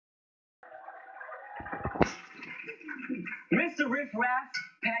Mr. Riff Raff,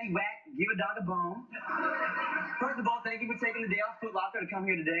 Patty Whack, give a dog a bone. First of all, thank you for taking the day off Foot Locker to come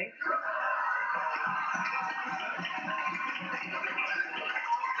here today.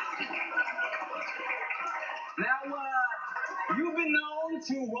 Now, you've been known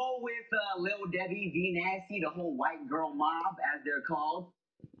to roll with Lil Debbie, V Nasty, the whole white girl mob, as they're called.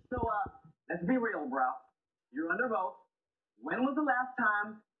 So, let's be real, bro. You're under oath. When was the last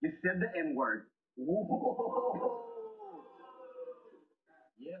time you said the N-word?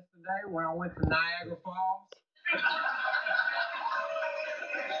 Yesterday when I went to Niagara Falls.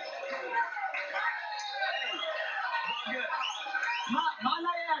 Good. My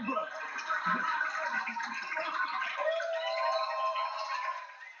Niagara.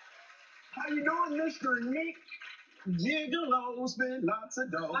 How you doing, Mr. Nick? Gigolo, spend lots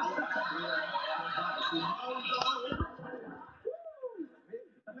of dough.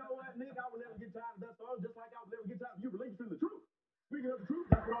 You know what, Nick? I will never get tired of that song, just like I will never get tired of you relinquishing the truth. Speaking of the truth,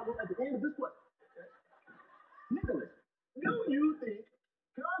 that's what I want at the end of this question. Nicholas, do you think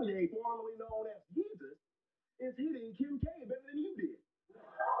Kanye, formerly known as Jesus, is hitting Kim K better than you did?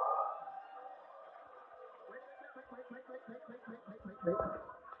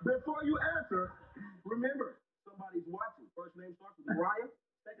 Before you answer, remember, somebody's watching. First name starts with Mariah.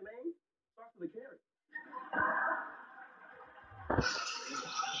 Second name starts with a Karen.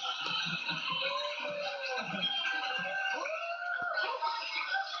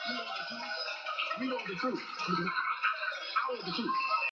 We know the truth. I want the truth.